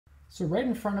So right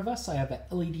in front of us, I have an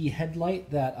LED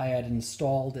headlight that I had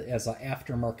installed as an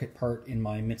aftermarket part in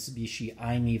my Mitsubishi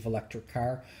i-MiEV electric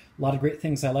car. A lot of great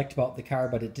things I liked about the car,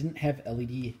 but it didn't have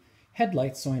LED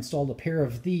headlights, so I installed a pair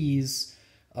of these,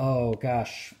 oh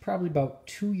gosh, probably about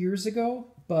 2 years ago.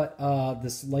 But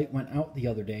this light went out the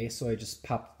other day, so I just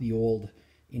popped the old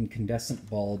incandescent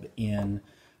bulb in.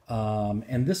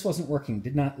 And this wasn't working,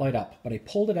 did not light up. But I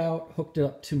pulled it out, hooked it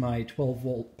up to my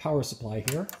 12-volt power supply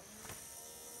here.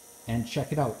 And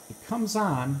check it out. It comes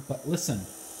on, but listen.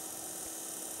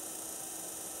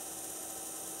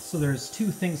 So there's two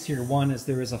things here. One is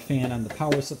there is a fan on the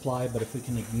power supply, but if we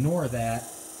can ignore that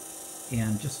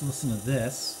and just listen to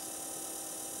this,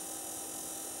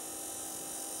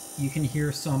 you can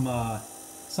hear some,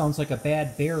 sounds like a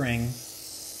bad bearing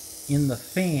in the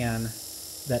fan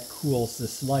that cools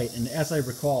this light. And as I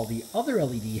recall, the other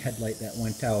LED headlight that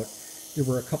went out, there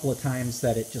were a couple of times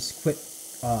that it just quit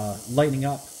lighting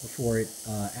up before it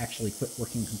actually quit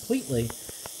working completely,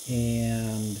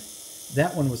 and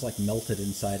that one was like melted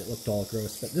inside. It looked all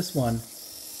gross. But this one,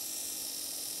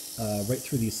 right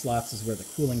through these slots is where the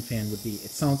cooling fan would be. It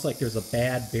sounds like there's a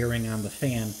bad bearing on the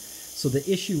fan. So the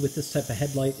issue with this type of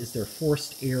headlight is they're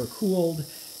forced air cooled,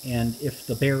 and if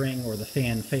the bearing or the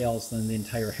fan fails, then the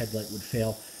entire headlight would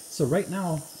fail. So right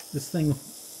now, this thing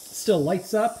still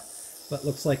lights up, but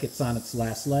looks like it's on its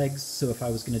last legs. So if I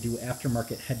was going to do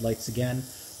aftermarket headlights again,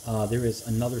 there is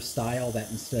another style that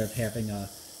instead of having a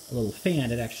little fan,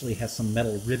 it actually has some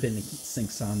metal ribbon heat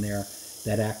sinks on there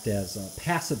that act as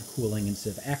passive cooling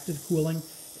instead of active cooling.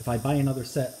 If I buy another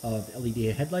set of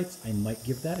LED headlights, I might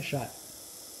give that a shot.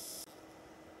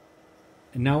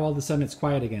 And now all of a sudden it's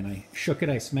quiet again. I shook it,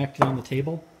 I smacked it on the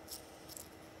table,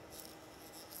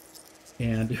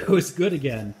 and it was good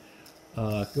again.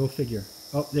 Go figure.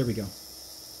 Oh, there we go.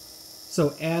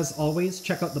 So as always,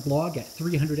 check out the blog at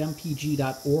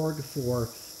 300mpg.org for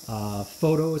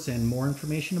photos and more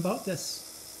information about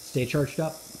this. Stay charged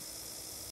up.